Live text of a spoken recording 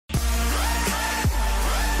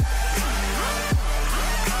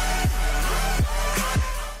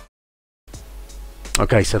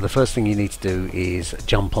Okay, so the first thing you need to do is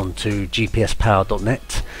jump onto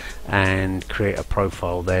gpspower.net and create a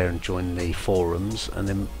profile there and join the forums, and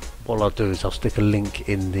then what I'll do is I'll stick a link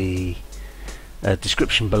in the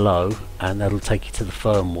description below, and that'll take you to the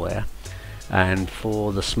firmware. And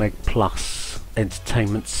for the SMEG+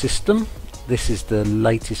 Entertainment System, this is the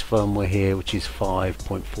latest firmware here, which is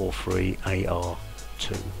 5.43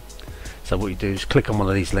 AR2. So what you do is click on one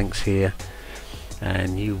of these links here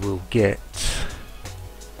and you will get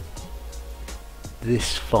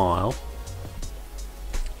this file,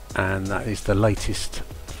 and that is the latest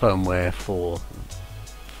firmware for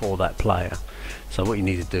that player. So what you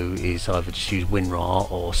need to do is either just use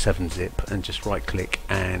WinRAR or 7-zip and just right click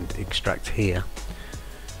and extract here,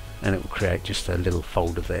 and it will create just a little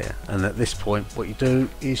folder there. And at this point what you do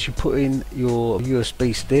is you put in your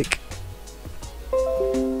USB stick,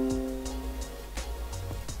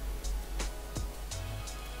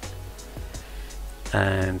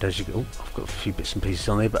 and as you go, I've got a few bits and pieces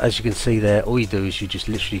on there, but as you can see there, all you do is you just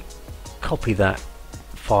literally copy that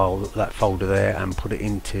file, that folder there, and put it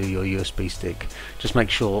into your USB stick. Just make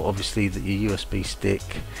sure obviously that your USB stick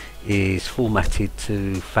is formatted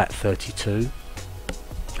to FAT32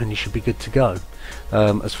 and you should be good to go.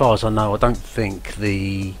 As far as I know, I don't think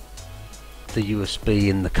the USB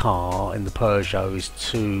in the car, in the Peugeot, is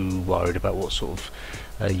too worried about what sort of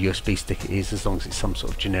USB stick it is. As long as it's some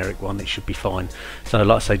sort of generic one, it should be fine. So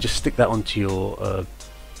like I say, just stick that onto your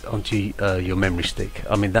memory stick.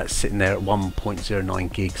 I mean, that's sitting there at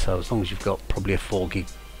 1.09 gig, so as long as you've got probably a 4 gig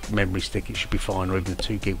memory stick, it should be fine, or even a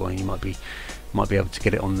 2 gig one, you might be able to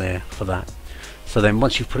get it on there for that. So then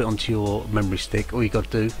once you've put it onto your memory stick, all you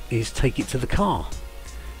got to do is take it to the car,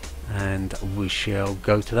 and we shall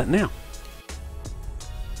go to that now.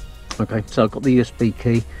 Okay, so I've got the USB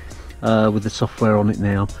key with the software on it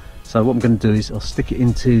now. So what I'm going to do is I'll stick it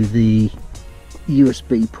into the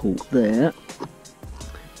USB port there,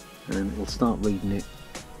 and we'll start reading it.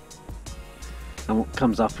 And what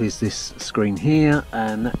comes up is this screen here,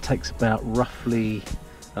 and that takes about roughly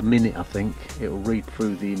a minute, I think. It will read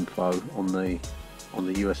through the info on the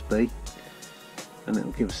USB, and it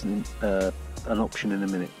will give us an option in a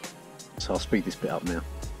minute. So I'll speed this bit up now.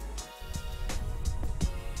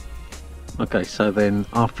 Okay, so then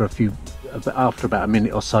after about a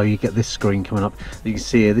minute or so, you get this screen coming up. You can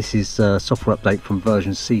see here, this is software update from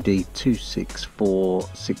version CD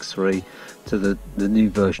 26463 to the new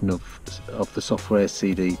version of the software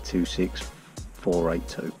CD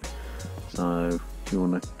 26482. So do you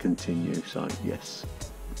want to continue? So yes.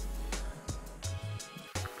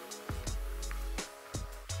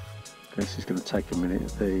 Okay, this is going to take a minute.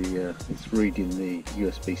 It's reading the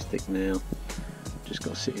USB stick now. Just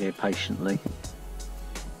got to sit here patiently.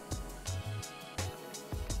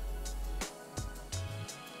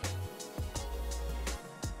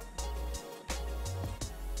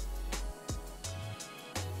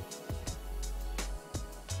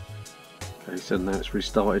 Okay, so now it's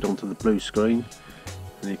restarted onto the blue screen,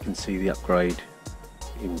 and you can see the upgrade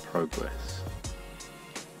in progress.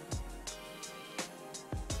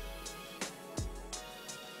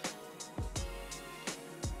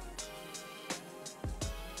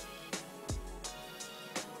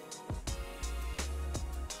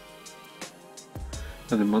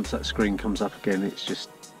 And then once that screen comes up again, it's just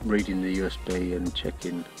reading the USB and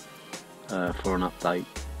checking for an update,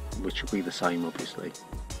 which will be the same obviously. So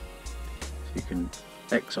you can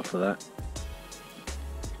X off of that,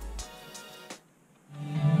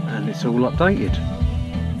 and it's all updated.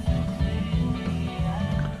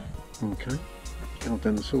 Okay, hold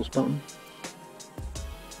down the source button,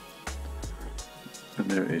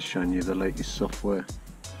 and there it is, showing you the latest software.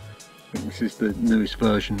 I think this is the newest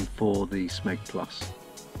version for the SMEG+.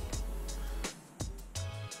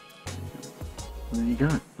 And there you go,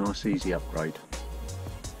 nice easy upgrade.